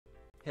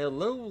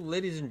Hello,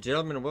 ladies and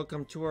gentlemen, and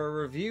welcome to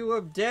our review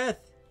of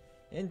Death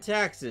and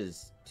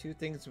Taxes. Two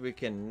things we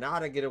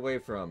cannot get away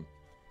from.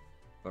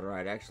 But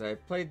alright, actually, I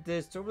played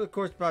this over the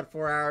course of about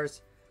 4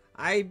 hours.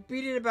 I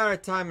beat it about a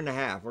time and a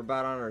half. We're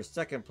about on our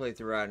second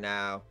playthrough right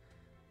now.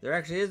 There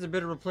actually is a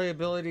bit of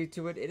replayability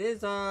to it. It is,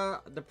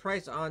 the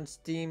price on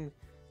Steam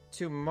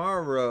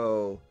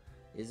tomorrow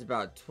is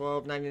about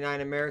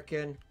 $12.99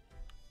 American.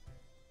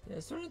 Yeah,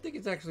 so I don't think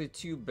it's actually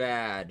too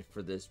bad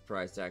for this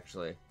price,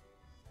 actually.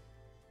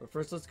 But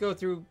first, let's go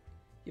through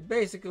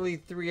basically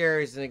 3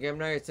 areas in the game.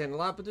 Now you're saying a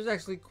lot, but there's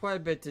actually quite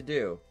a bit to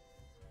do.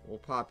 We'll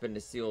pop in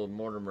to see old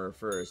Mortimer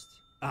first.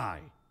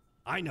 I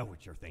know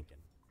what you're thinking.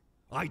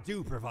 I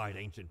do provide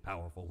ancient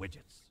powerful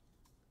widgets.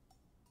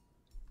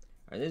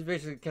 And there's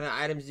basically kind of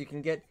items you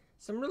can get.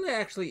 Some really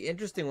actually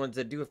interesting ones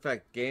that do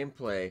affect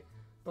gameplay.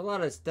 But a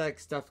lot of aesthetic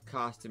stuff,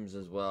 costumes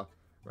as well.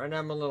 Right now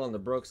I'm a little on the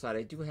broke side.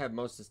 I do have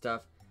most of the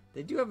stuff.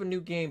 They do have a new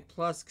game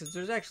plus, because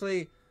there's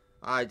actually...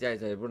 I want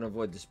to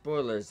avoid the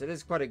spoilers. It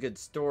is quite a good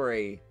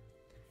story.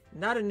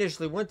 Not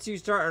initially. Once you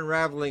start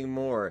unraveling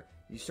more,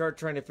 you start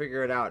trying to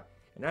figure it out.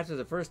 And after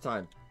the first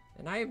time,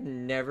 and I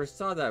never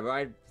saw that.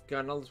 I'd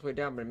gone all this way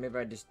down, but maybe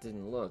I just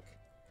didn't look.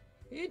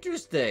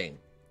 Interesting.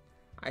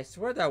 I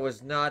swear that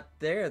was not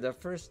there the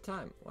first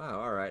time. Wow,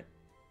 alright.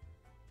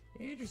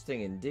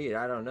 Interesting indeed.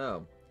 I don't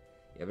know.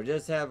 Yeah, but it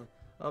does have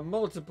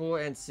multiple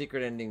and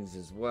secret endings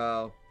as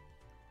well.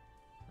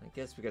 I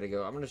guess we gotta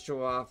go. I'm gonna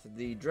show off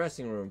the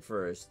dressing room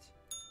first.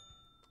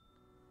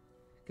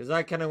 Because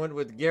I kind of went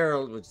with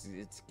Geralt, which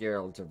it's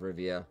Geralt of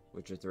Rivia,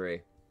 Witcher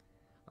 3.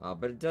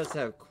 But it does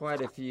have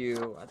quite a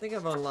few. I think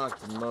I've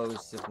unlocked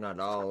most, if not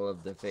all,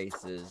 of the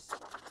faces.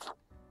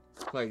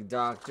 Plague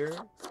Doctor.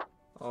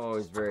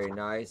 Always very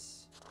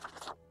nice.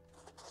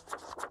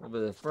 A little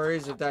bit of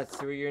furries, if that's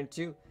who you're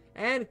into.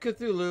 And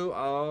Cthulhu.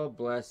 Oh,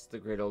 bless the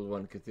great old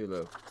one,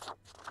 Cthulhu.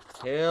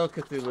 Hail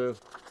Cthulhu.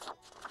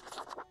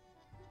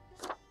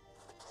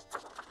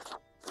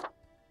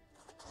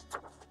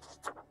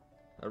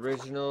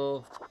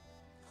 Original.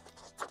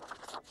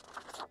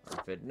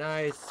 Outfit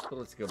nice, but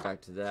let's go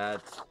back to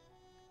that.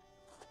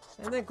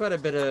 And then quite a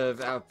bit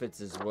of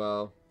outfits as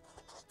well.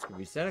 Could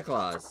be Santa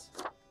Claus.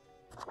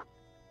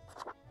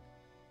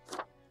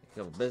 A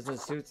couple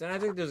business suits, and I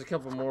think there's a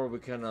couple more we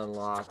can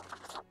unlock.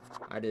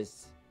 I'm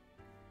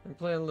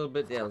playing a little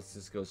bit. Yeah, let's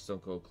just go Stone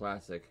Cold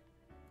Classic.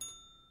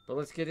 But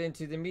let's get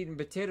into the meat and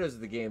potatoes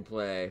of the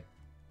gameplay.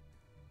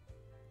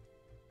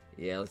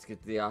 Yeah, let's get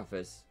to the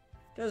office.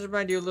 Does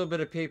remind you a little bit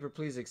of paper,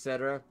 please,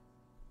 etc.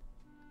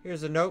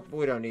 Here's a note, but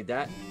we don't need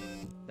that.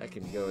 That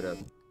can go to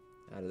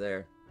out of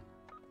there.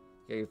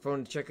 Get your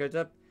phone to check it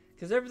up,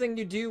 because everything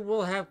you do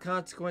will have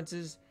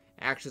consequences.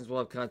 Actions will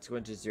have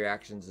consequences to your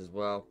actions as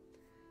well.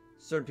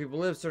 Certain people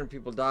live, certain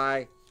people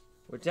die,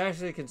 which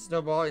actually can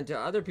snowball into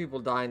other people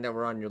dying that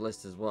were on your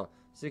list as well.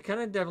 So you kind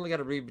of definitely got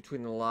to read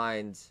between the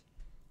lines.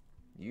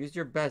 Use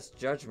your best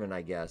judgment,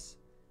 I guess.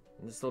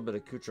 And this little bit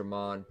of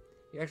accoutrement.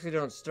 You actually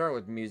don't start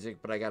with music,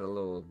 but I got a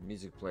little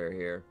music player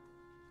here.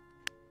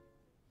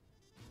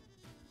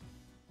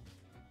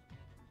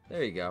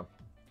 There you go.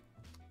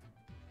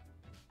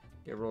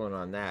 Get rolling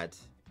on that.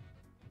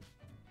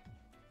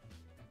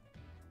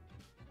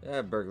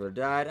 That burglar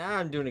died.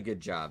 I'm doing a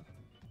good job.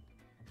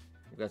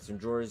 We've got some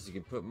drawers you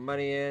can put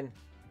money in.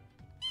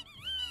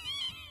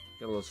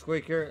 Got a little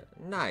squeaker.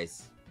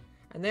 Nice.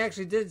 And they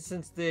actually did,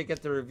 since they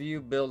got the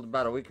review build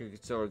about a week or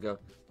so ago,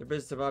 there have been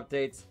some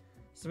updates.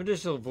 Some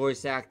additional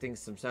voice acting,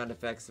 some sound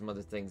effects, some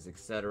other things,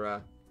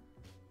 etc.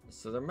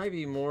 So there might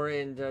be more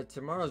in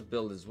tomorrow's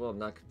build as well. I'm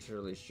not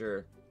entirely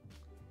sure.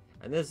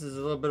 And this is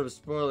a little bit of a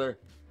spoiler.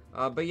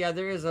 But yeah,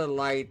 there is a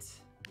light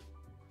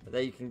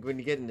that you can, when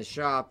you get in the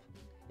shop,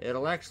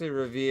 it'll actually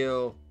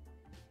reveal.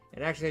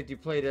 And actually, if you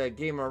played a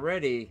game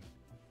already,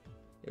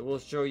 it will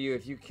show you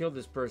if you killed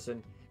this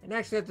person. And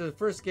actually, after the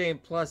first game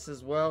plus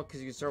as well,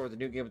 because you can start with a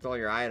new game with all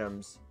your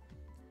items.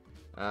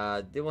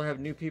 They will have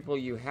new people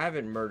you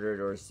haven't murdered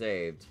or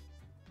saved.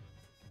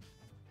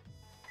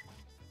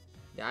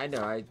 Yeah, I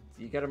know.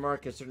 You gotta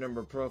mark a certain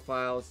number of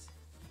profiles.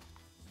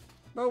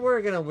 But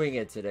we're gonna wing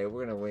it today.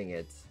 We're gonna wing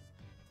it.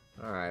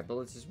 Alright, but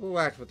we'll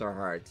act with our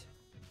heart.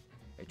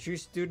 A true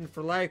student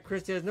for life,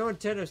 Christy has no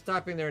intent of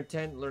stopping their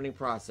learning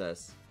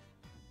process.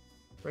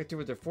 Breakthrough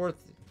with their 4th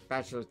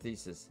bachelor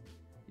thesis.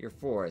 Your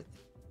 4th.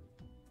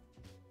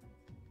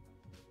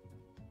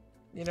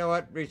 You know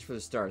what? Reach for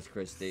the stars,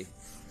 Christy.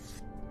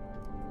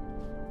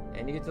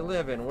 And you get to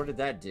live in. What did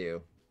that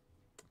do?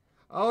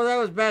 Oh, that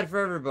was bad for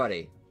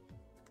everybody.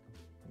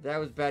 That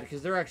was bad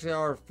because there actually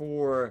are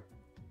 4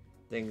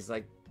 things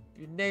like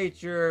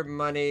nature,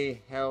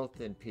 money,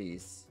 health, and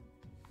peace.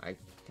 I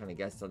kind of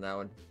guessed on that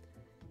one.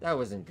 That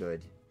wasn't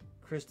good.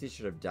 Christy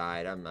should have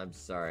died. I'm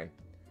sorry.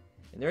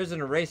 And there is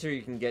an eraser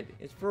you can get.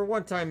 It's for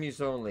one-time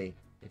use only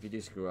if you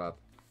do screw up.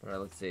 Alright,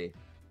 let's see.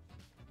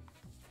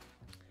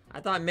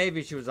 I thought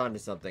maybe she was onto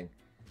something.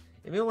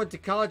 Emil went to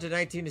college at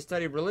 19 to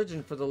study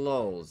religion for the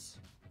lulz.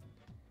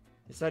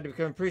 Decided to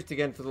become a priest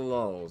again for the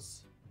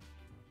lulz.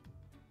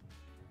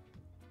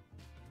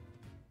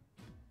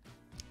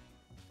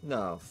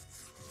 No.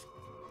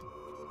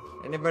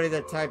 Anybody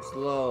that types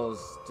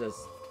lols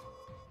just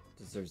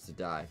deserves to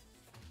die.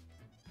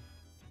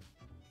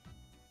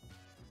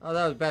 Oh,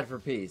 that was bad for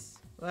peace.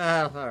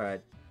 Well,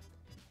 alright.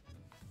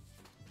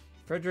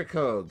 Frederick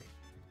Hogue.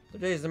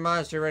 Today's the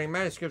monastery writing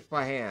manuscripts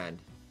by hand.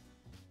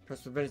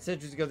 Press was been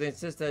centuries ago, they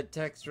insist that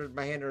texts written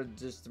by hand are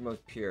just the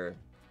most pure.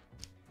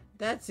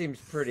 That seems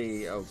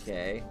pretty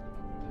okay.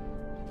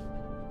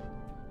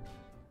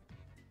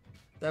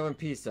 That one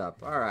piece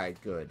up.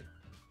 Alright, good.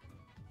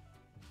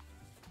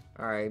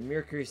 Alright,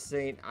 Mercury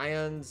Saint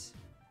Ions.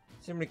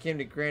 Somebody came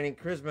to granting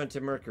charisma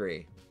to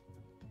Mercury.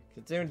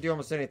 Considering to do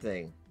almost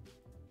anything.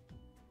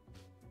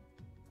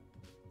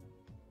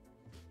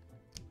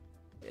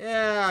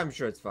 Yeah, I'm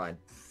sure it's fine.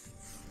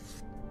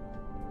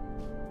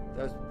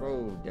 That's,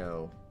 oh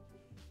no.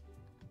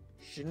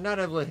 Should not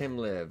have let him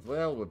live.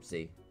 Well,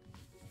 whoopsie.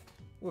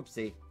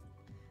 Whoopsie.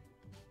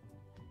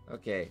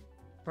 Okay.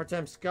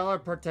 Part-time scholar,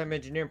 part-time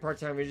engineer, and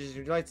part-time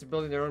musician who likes to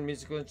building their own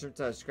musical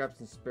instruments out of scraps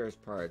and spare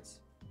parts.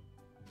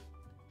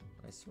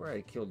 I swear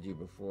I killed you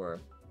before.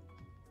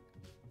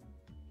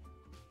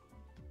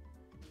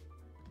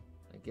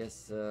 I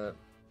guess,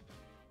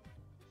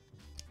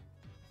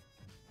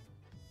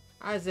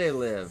 I say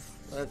live.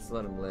 Let's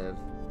let him live.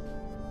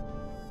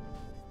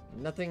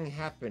 Nothing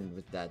happened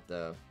with that,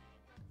 though.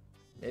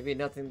 Maybe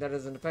nothing that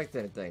doesn't affect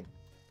anything.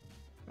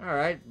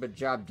 Alright, but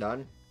job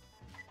done.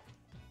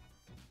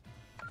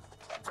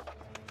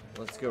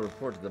 Let's go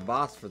report to the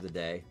boss for the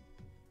day.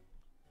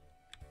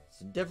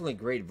 So definitely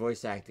great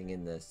voice acting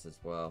in this as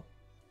well.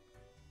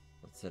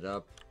 Let's head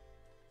up.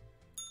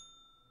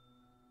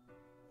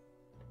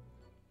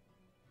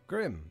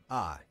 Grim.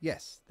 Ah,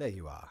 yes, there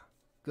you are.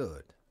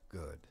 Good,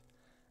 good.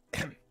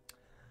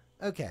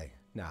 Okay,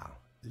 now,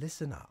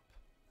 listen up.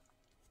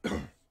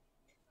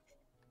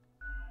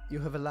 You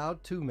have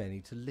allowed too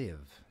many to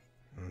live.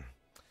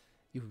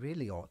 You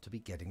really ought to be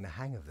getting the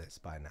hang of this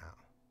by now.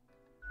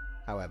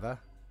 However,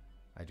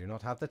 I do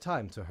not have the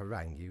time to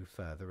harangue you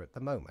further at the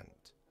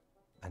moment.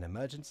 An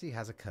emergency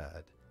has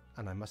occurred,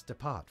 and I must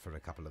depart for a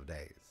couple of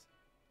days.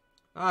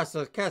 Ah,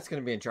 so Cat's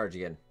gonna be in charge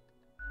again.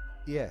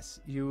 Yes,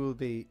 you will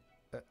be...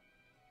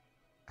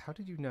 how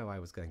did you know I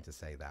was going to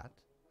say that?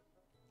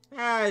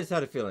 I just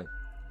had a feeling.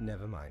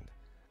 Never mind.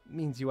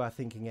 Means you are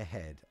thinking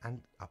ahead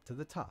and up to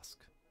the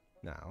task.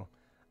 Now,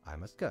 I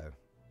must go.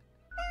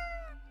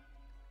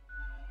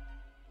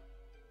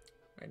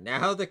 Right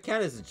now, the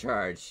cat is in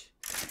charge.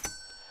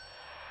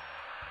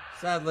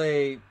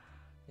 Sadly,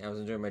 I was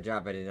enjoying my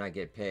job. I did not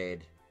get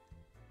paid.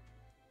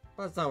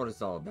 But that's not what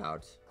it's all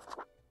about.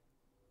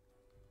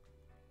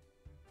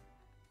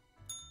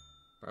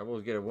 I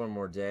will get it one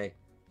more day.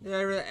 Did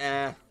I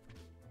really?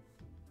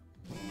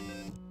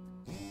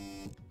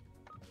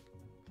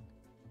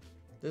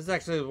 This is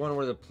actually one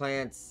where the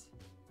plants...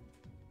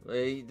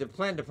 the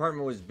plant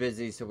department was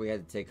busy, so we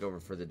had to take over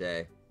for the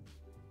day.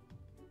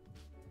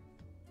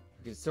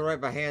 You can still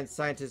write by hand,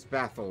 scientists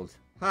baffled.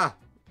 Ha!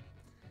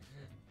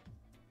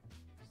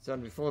 It's done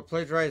before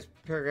plagiarized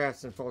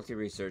paragraphs and faulty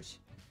research.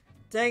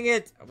 Dang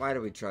it! Why do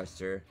we trust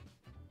her?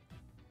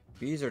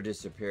 Bees are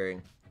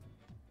disappearing.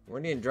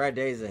 Windy and dry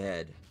days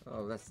ahead.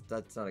 Oh, that's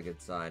not a good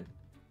sign.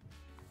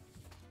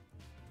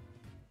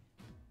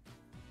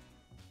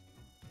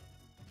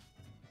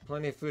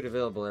 Plenty of food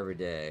available every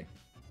day.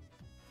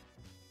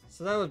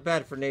 So that was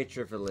bad for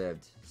nature if it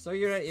lived. So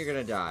you're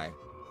gonna die.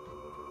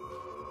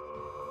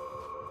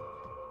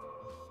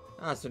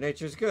 Ah, so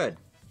nature's good.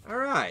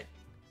 Alright.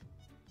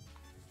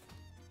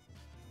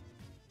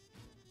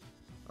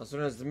 Also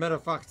known as the meadow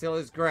foxtail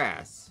is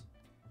grass.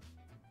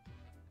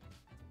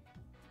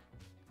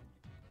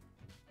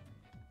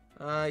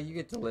 You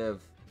get to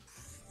live.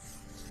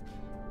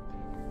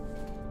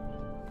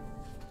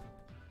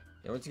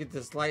 And once you get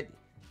this light,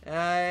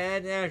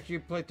 and after you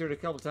play through it a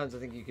couple times, I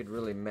think you could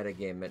really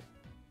metagame it.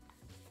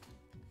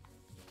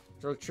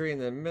 Throw a tree in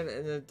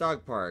the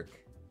dog park.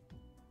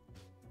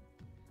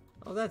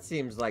 Oh, that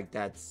seems like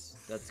that's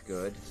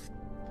good.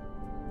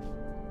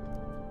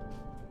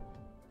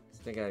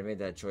 I think I made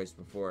that choice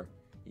before.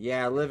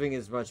 Yeah, living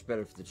is much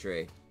better for the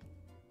tree.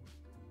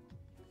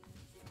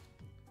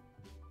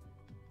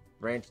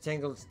 Branch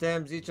tangled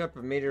stems, each up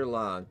a meter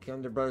long.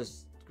 Killing their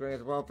brothers, growing at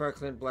the wildfire,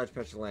 clean a large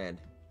patch of land.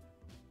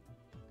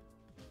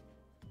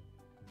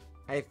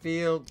 I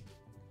feel...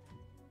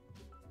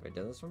 Have I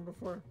done this one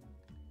before?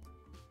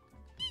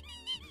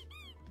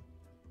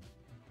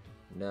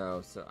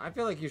 No, so I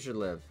feel like you should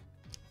live.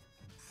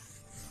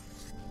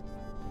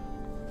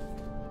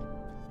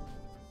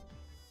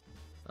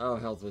 Oh,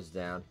 health was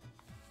down.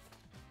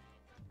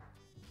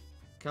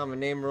 Common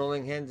name,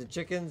 rolling hens and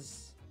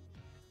chickens.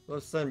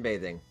 Love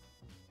sunbathing.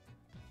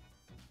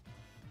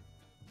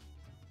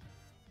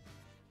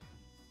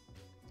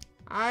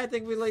 I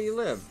think we let you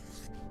live.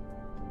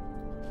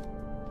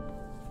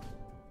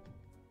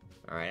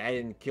 Alright, I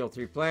didn't kill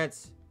 3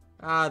 plants.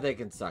 Ah, they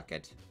can suck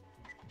it.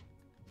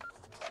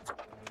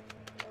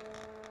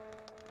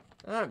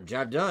 Ah,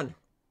 job done.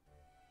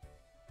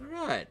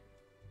 Alright.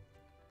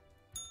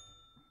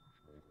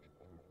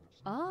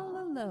 All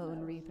alone,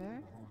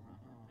 Reaper.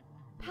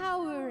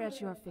 Power at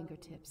your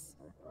fingertips.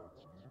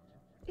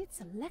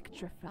 It's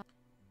electrifying.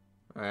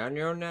 Alright, on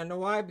your own now. Know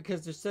why?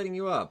 Because they're setting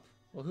you up.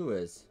 Well, who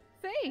is?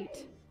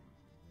 Fate!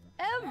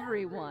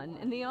 Everyone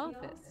in the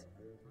office.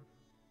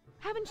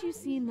 Haven't you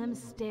seen them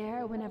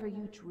stare whenever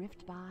you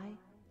drift by?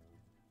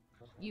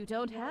 You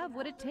don't have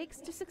what it takes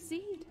to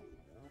succeed.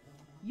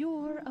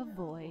 You're a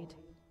void.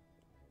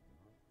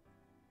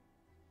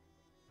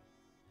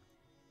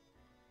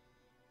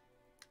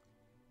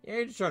 Yeah,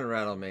 you're just trying to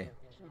rattle me.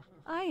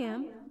 I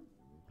am.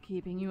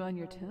 Keeping you on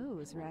your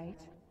toes, right?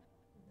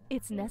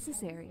 It's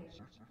necessary.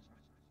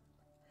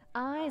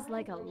 Eyes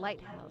like a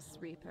lighthouse,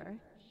 Reaper.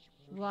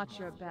 Watch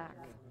your back.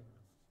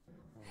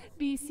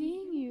 Be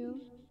seeing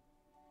you.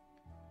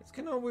 It's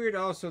kind of weird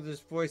also,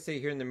 this voice that you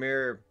hear in the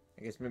mirror,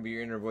 I guess maybe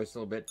your inner voice a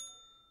little bit,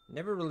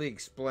 never really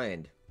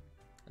explained.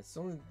 That's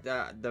only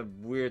the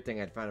weird thing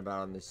I'd find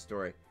about on this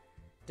story.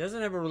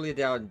 Doesn't have a really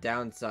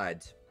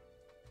downsides.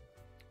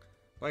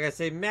 Like I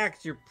say,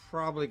 max you're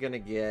probably going to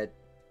get,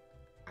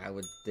 I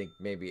would think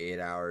maybe 8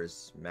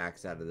 hours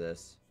max out of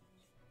this.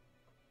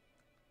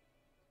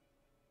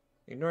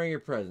 Ignoring your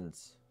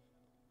presence.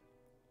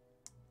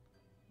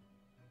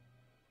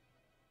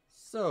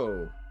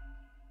 So.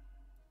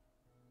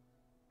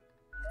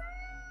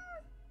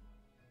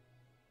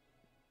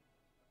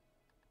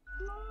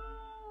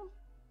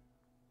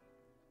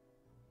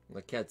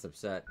 The cat's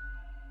upset.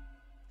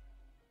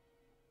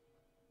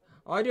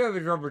 Oh, I do have a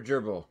rubber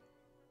gerbil.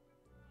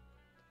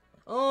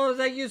 Oh, is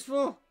that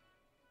useful?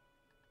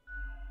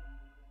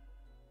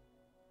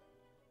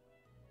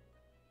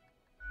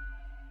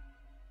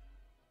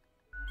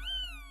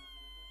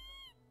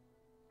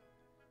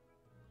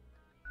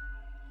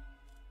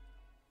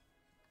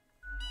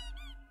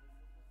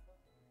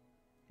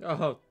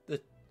 Oh,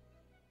 the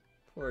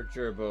poor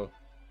gerbil.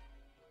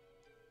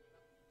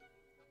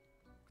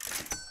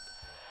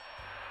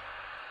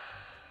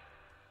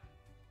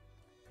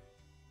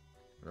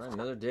 Alright,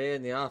 another day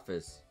in the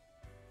office.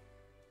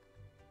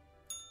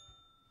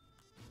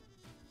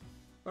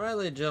 Alright,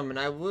 ladies and gentlemen,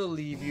 I will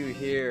leave you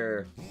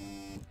here.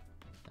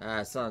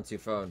 Silence your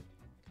phone.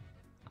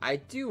 I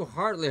do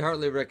heartily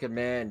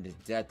recommend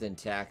Death and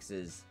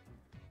Taxes.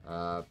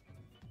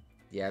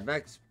 Yeah,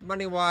 max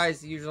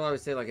money-wise, usually I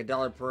would say like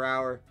 $1 per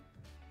hour.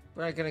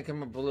 But I'm gonna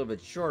come up a little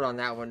bit short on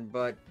that one,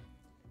 but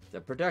the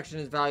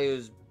production value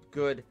is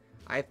good.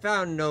 I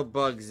found no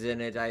bugs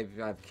in it.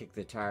 I've kicked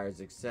the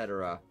tires,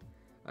 etc.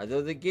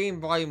 Though the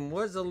game volume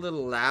was a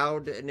little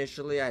loud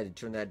initially, I had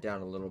to turn that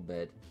down a little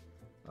bit.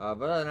 But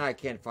other than that, I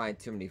can't find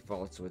too many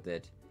faults with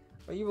it.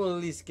 But you will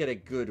at least get a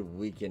good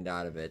weekend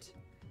out of it.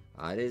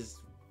 It is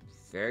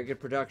very good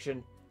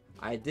production.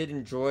 I did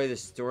enjoy the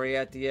story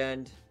at the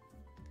end.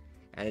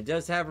 And it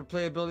does have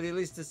replayability at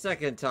least a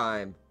second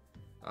time.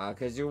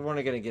 Because you're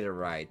only going to get it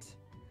right.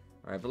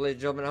 Alright, but ladies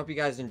and gentlemen, I hope you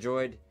guys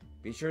enjoyed.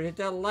 Be sure to hit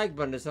that like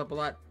button, to help a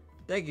lot.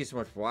 Thank you so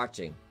much for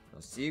watching.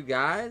 I'll see you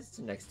guys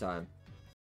next time.